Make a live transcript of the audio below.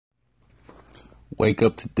Wake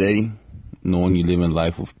up today knowing you're living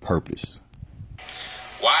life with purpose.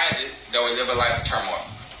 Why is it that we live a life of turmoil?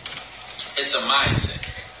 It's a mindset.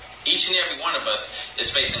 Each and every one of us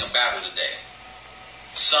is facing a battle today.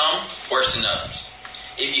 Some worse than others.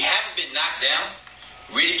 If you haven't been knocked down,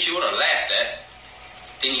 ridiculed, or laughed at,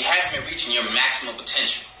 then you haven't been reaching your maximum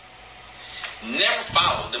potential. Never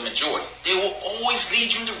follow the majority. They will always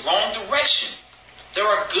lead you in the wrong direction. There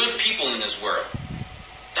are good people in this world.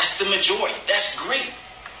 That's the majority. That's great.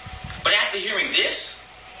 But after hearing this,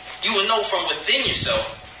 you will know from within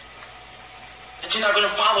yourself that you're not going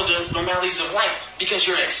to follow the normalities of life because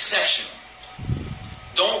you're exceptional.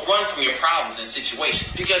 Don't run from your problems and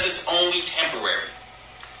situations because it's only temporary.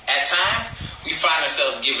 At times, we find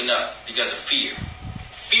ourselves giving up because of fear.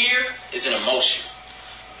 Fear is an emotion.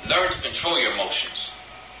 Learn to control your emotions,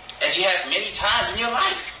 as you have many times in your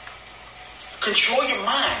life. Control your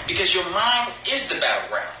mind, because your mind is the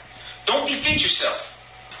battleground. Don't defeat yourself.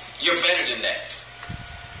 You're better than that.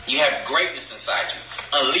 You have greatness inside you.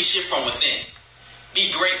 Unleash it from within.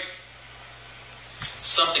 Be great.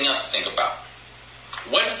 Something else to think about.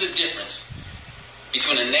 What is the difference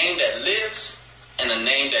between a name that lives and a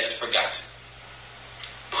name that is forgotten?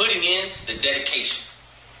 Putting in the dedication.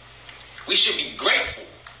 We should be grateful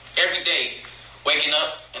every day, waking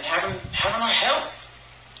up and having our health.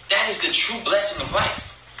 That is the true blessing of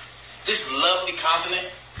life. This lovely continent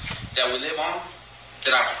that we live on,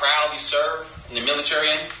 that I proudly serve in the military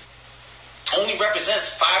in, only represents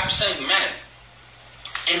 5% of humanity.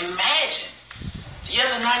 Imagine the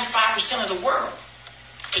other 95% of the world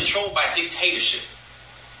controlled by dictatorship,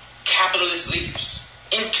 capitalist leaders.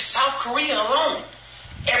 In South Korea alone,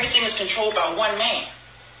 everything is controlled by one man.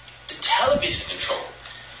 The television is controlled.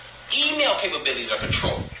 Email capabilities are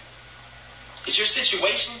controlled. Is your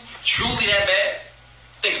situation truly that bad?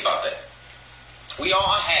 Think about that. We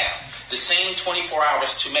all have the same 24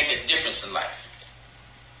 hours to make a difference in life.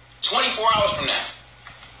 24 hours from now,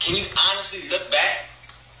 can you honestly look back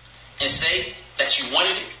and say that you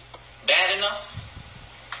wanted it bad enough?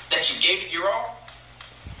 That you gave it your all?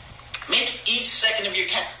 Make each second of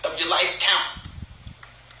your life count.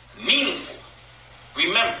 Meaningful.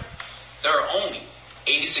 Remember, there are only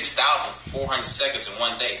 86,400 seconds in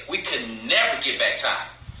one day. We could never get back time.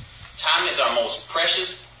 Time is our most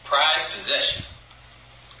precious, prized possession.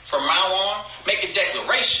 From now on, make a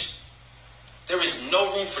declaration. There is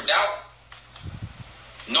no room for doubt.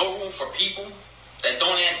 No room for people that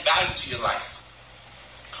don't add value to your life.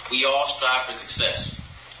 We all strive for success.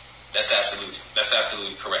 That's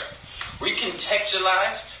absolutely correct.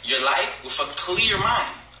 Recontextualize your life with a clear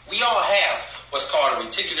mind. We all have what's called a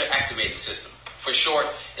reticular activating system. For short,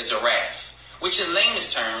 it's a RAS, which in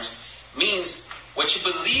layman's terms means what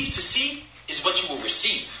you believe to see is what you will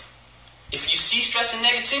receive. If you see stress and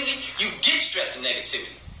negativity, you get stress and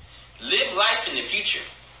negativity. Live life in the future.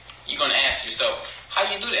 You're going to ask yourself, how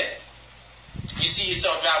do you do that? You see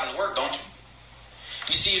yourself driving to work, don't you?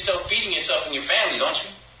 You see yourself feeding yourself and your family, don't you?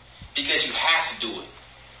 Because you have to do it.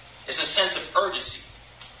 It's a sense of urgency.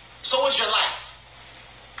 So is your life.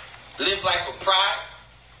 Live life with pride,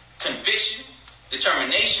 conviction,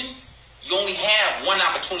 determination. You only have one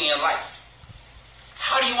opportunity in life.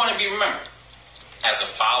 How do you want to be remembered? As a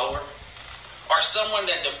follower? Or someone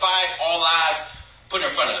that defied all odds put in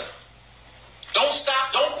front of them? Don't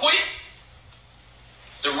stop. Don't quit.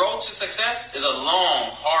 The road to success is a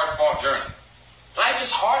long, hard-fought journey. Life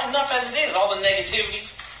is hard enough as it is. All the negativity,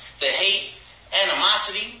 the hate,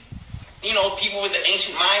 animosity, people with the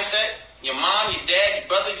ancient mindset, your mom, your dad, your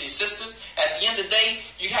brothers, your sisters. At the end of the day,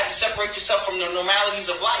 you have to separate yourself from the normalities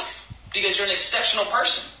of life because you're an exceptional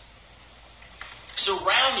person.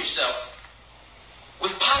 Surround yourself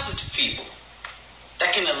with positive people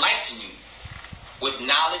that can enlighten you with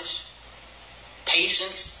knowledge,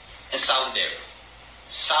 patience, and solidarity.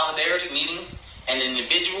 Solidarity meaning an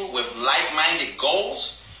individual with like-minded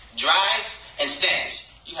goals, drives, and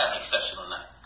standards. You have an exceptional night.